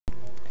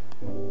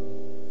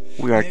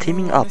We are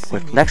teaming up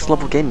with Next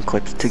Level Gaming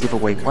Clips to give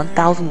away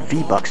 1,000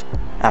 V-Bucks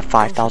at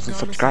 5,000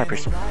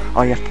 subscribers.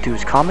 All you have to do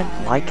is comment,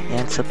 like,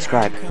 and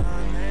subscribe.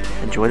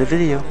 Enjoy the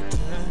video.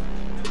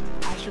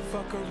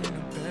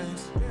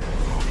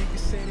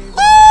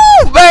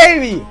 Oh,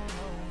 baby!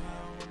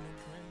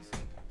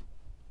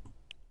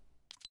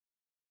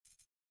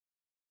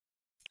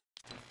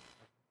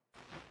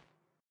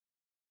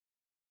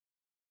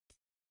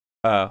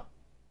 Uh.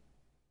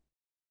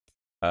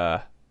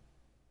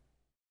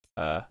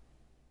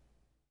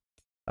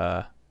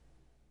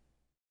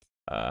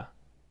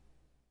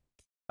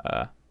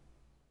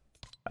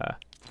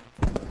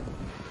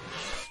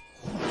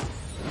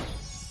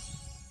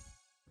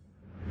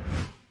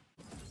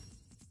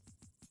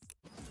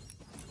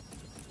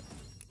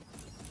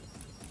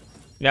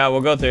 No,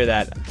 we'll go through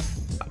that.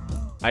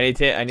 I need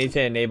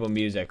to enable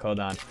music. Hold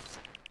on.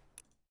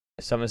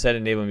 Someone said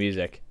enable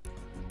music.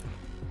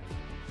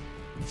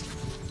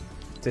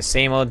 It's the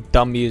same old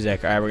dumb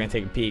music. Alright, we're gonna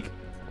take a peek.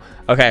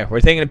 Okay, we're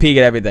taking a peek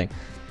at everything.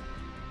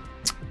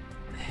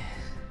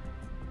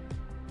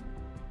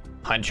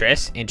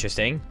 Huntress,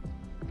 interesting.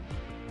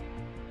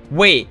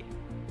 Wait.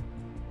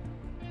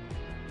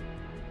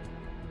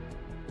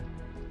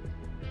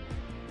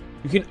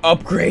 You can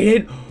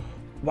upgrade it?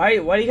 Why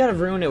do you gotta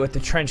ruin it with the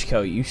trench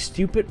coat, you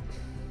stupid?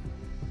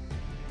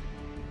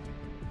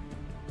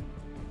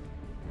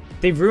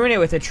 They ruined it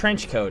with a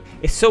trench coat.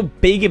 It's so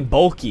big and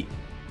bulky.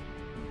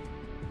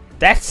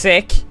 That's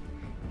sick.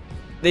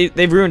 They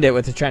ruined it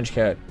with the trench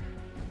coat.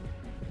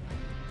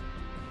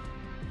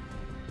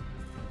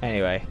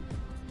 Anyway.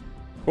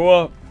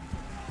 Cool.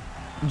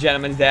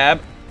 Gentleman's dab.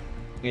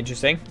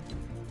 Interesting.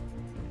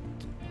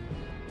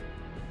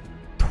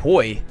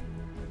 Toy.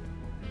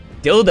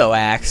 Dildo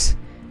axe.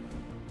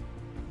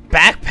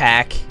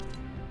 Backpack.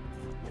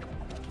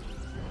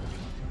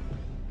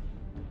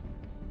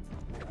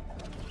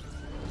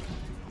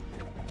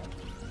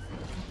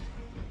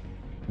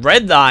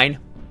 Red line.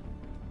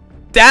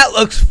 That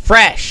looks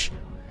fresh.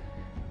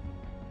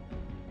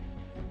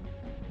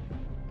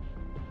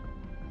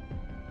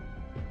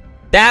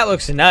 That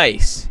looks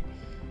nice.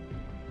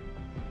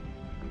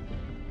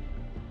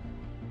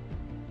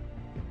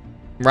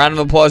 Round of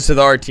applause to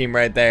the art team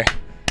right there.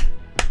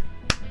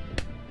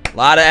 A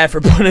lot of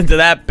effort put into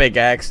that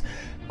pickaxe.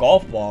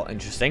 Golf ball,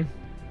 interesting.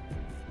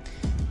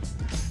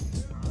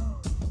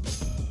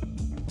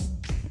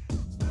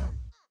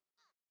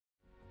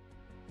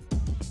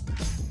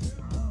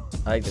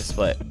 I like the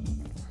split.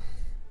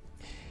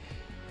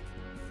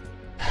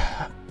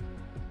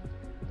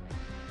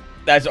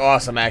 That's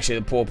awesome, actually,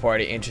 the pool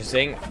party.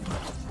 Interesting.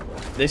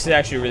 This is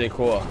actually really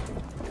cool.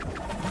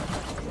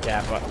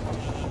 Kappa.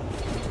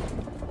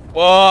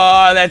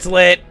 Whoa, that's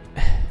lit.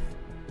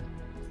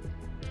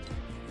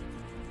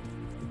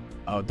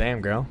 Oh,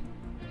 damn, girl.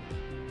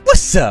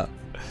 What's up?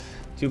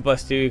 2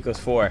 + 2 =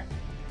 4.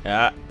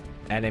 Yeah,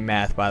 and in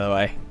math, by the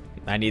way.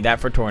 I need that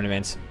for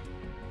tournaments.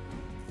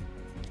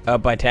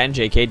 Up by 10,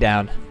 JK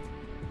down.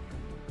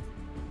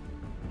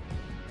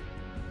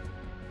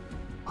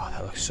 Oh,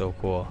 that looks so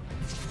cool.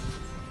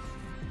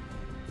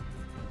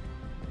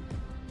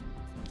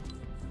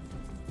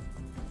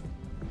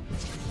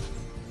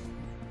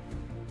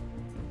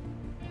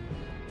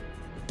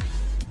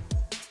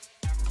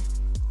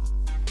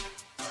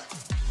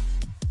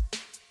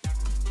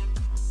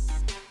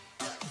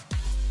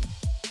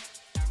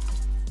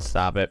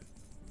 Stop it.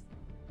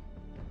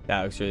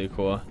 That looks really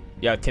cool.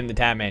 Yo, Tim the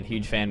Tap Man,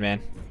 huge fan, man.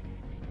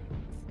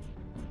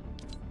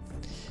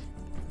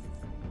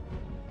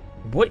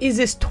 What is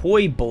this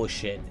toy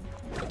bullshit?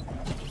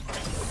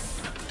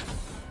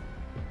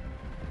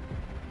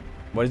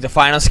 What is the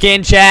final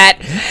skin,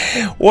 chat?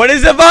 What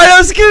is the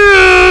final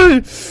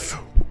skin?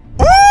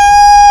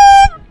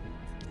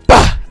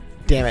 Bah!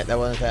 Damn it, that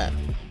wasn't that.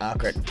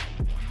 Awkward.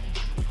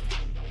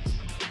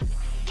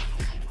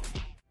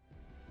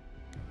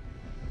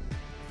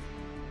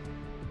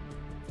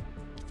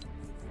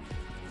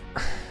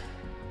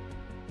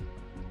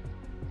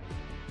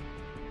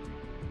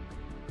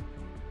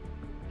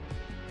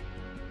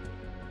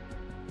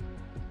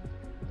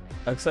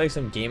 Looks like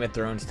some Game of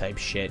Thrones type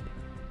shit.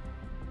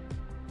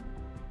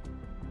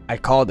 I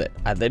called it.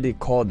 I literally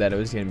called that it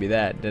was going to be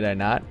that. Did I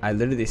not? I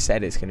literally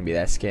said it's going to be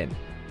that skin.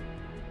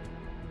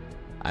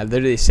 I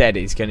literally said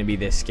it's going to be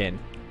this skin.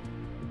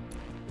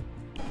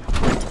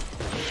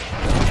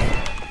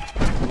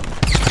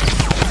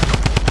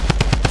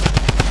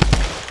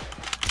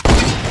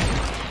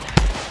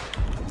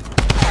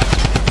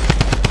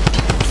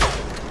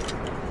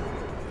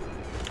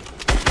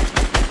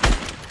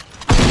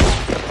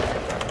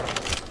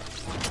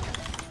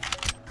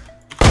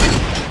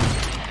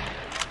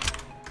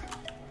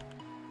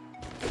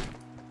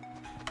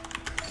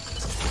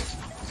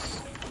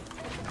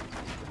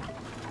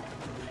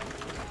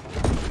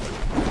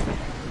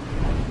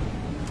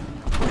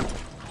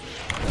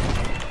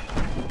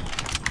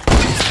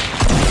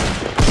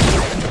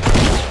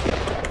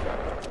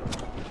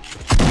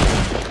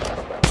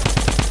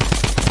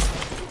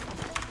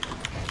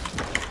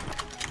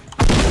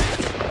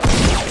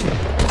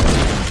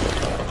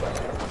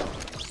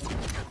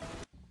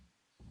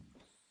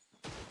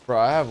 Bro,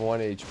 I have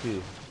 1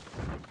 HP.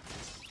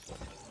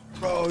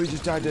 Bro, he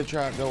just died to a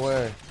trap. No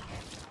way.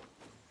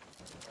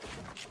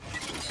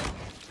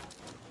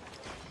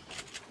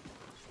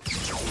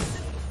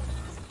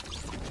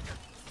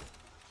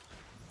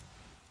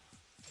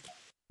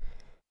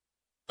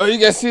 Oh, you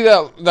guys see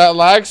that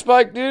lag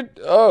spike, dude?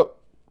 Oh.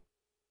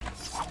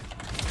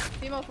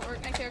 Female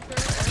Fortnite character.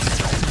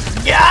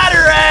 Got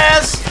her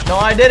ass! No,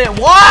 I didn't.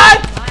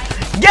 What?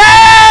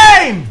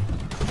 Game!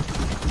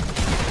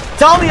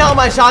 Tell me how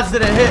my shots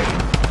didn't hit.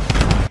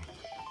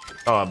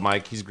 Oh,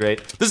 Mike, he's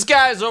great. This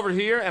guy's over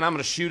here, and I'm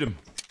gonna shoot him.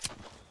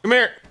 Come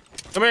here.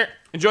 Come here.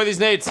 Enjoy these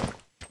nades.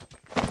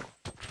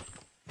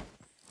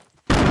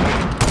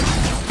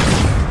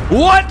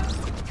 What?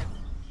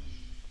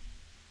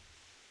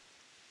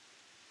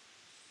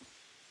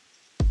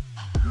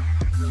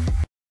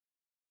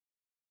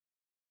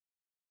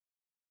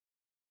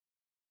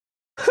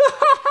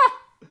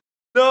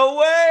 No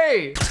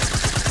way!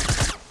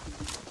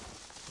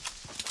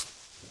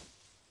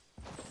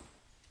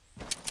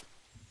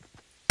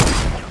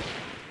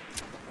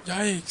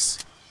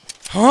 Yikes.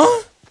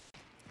 Huh?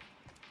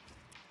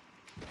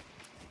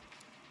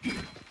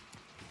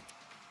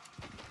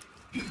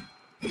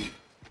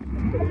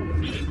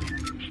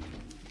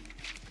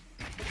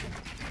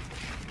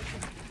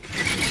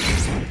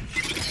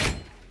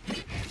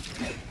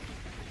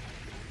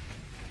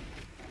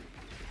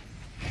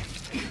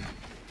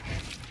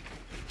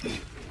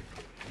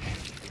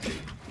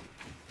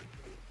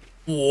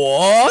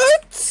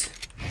 What?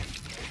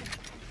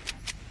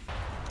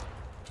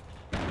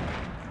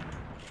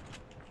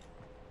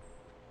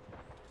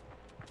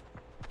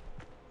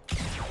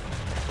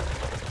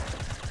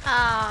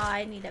 Ah,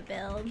 I need a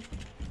build.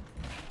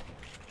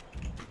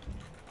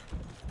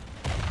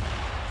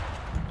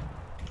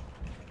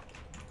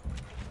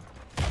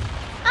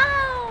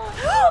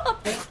 Oh!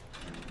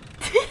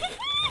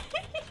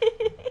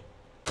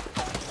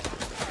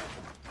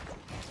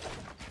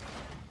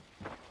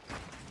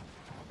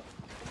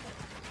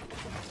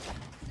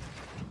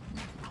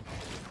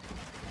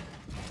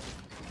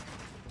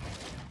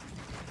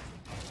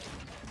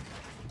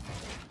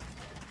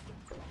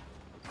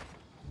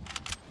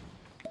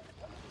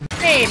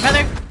 Hey,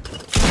 brother.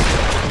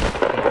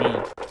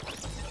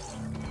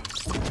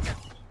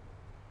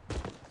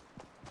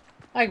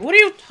 Like, what are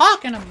you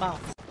talking about?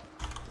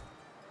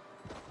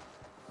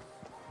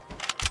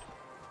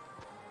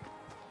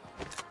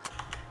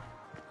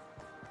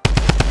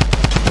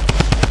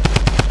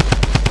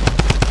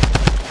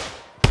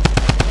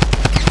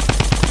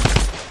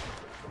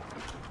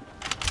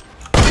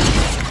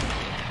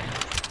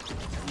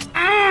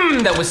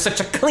 That was such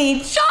a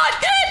clean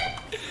shot,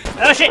 dude!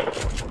 Oh shit!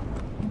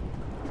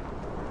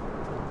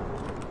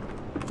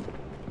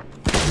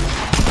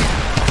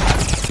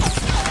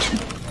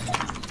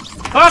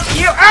 Fuck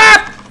you!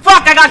 Ah!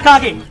 Fuck! I got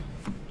cocky.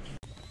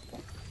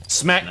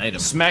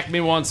 Smack me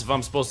once if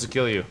I'm supposed to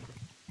kill you.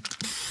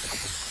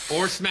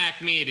 Or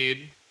smack me,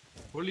 dude.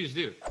 What do you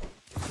do?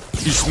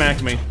 You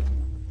smacked me.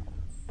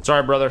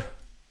 Sorry, brother.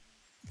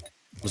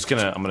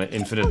 I'm gonna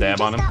infinite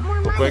dab on him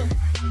real quick.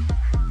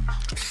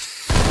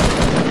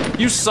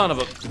 You son of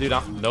a dude.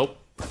 Nope.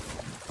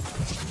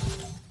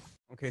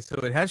 Okay, so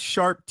it has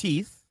sharp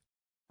teeth.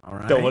 All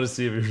right. Don't want to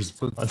see if you're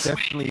So it's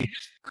definitely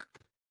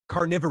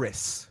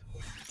carnivorous.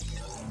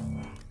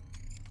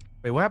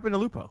 Wait, what happened to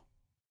Lupo?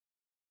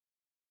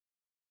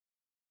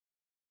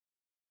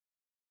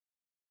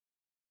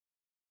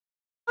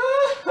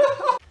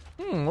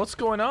 What's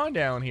going on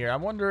down here? I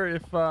wonder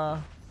if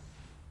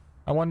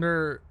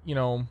you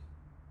know,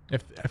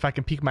 if I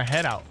can peek my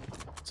head out.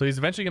 So he's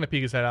eventually gonna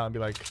peek his head out and be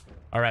like,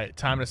 all right,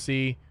 time to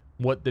see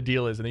what the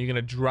deal is. And then you're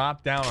gonna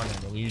drop down on him.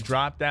 And when you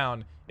drop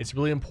down, it's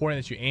really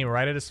important that you aim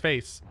right at his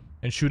face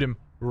and shoot him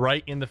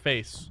right in the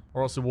face,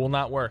 or else it will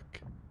not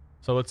work.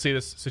 So let's see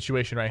this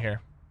situation right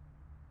here.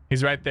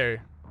 He's right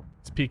there.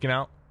 He's peeking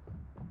out.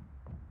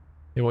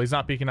 Yeah, well, he's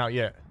not peeking out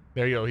yet.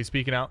 There you go. He's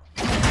peeking out.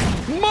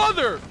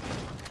 Mother!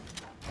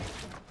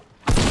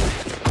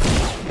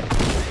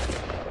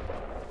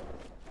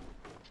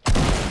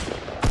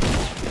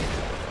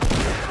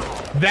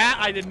 That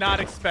I did not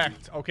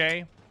expect,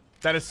 okay?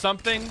 That is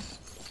something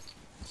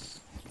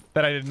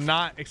that I did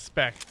not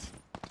expect.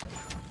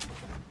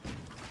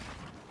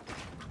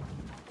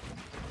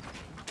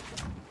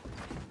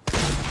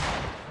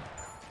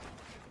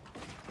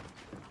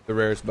 The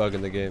rarest bug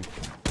in the game.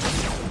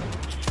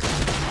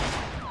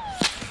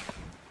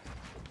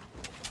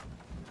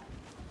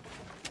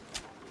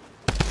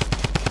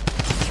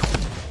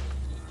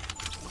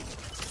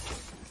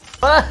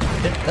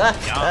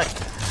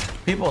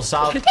 People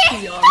south.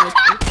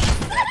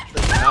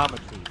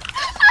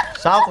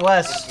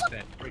 Southwest.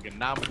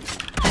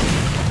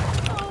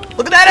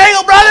 Look at that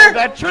angle, brother!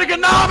 That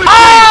trigonometry!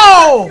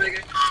 Oh!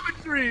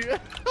 Trigonometry!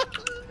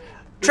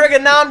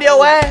 Trigonometry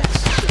your ass!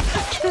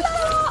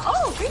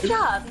 Oh, great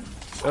job.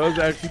 That was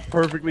actually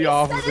perfectly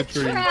off of the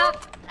tree.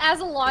 Trap as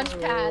a launch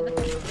pad.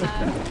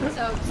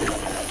 So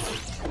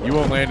You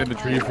won't land in the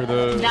tree for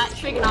the. That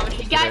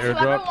trigonometry. Guys, whoever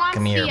airdrop? wants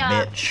Come here, the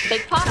bitch.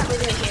 big pot, I'm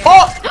leaving it here.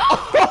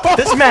 Oh!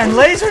 This man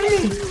lasered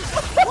me!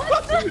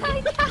 What the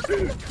heck?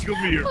 Come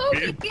here,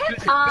 bitch.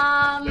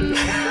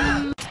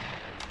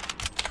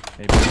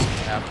 Hey,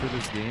 bitch, after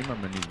this game,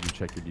 I'm gonna need you to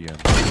check your DM.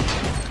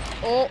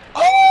 Oh.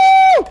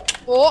 Oh!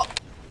 Oh!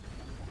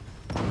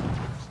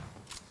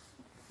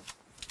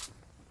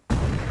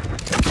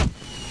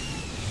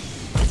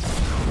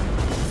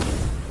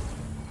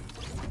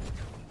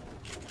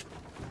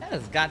 That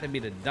has got to be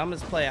the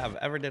dumbest play I've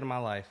ever did in my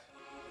life.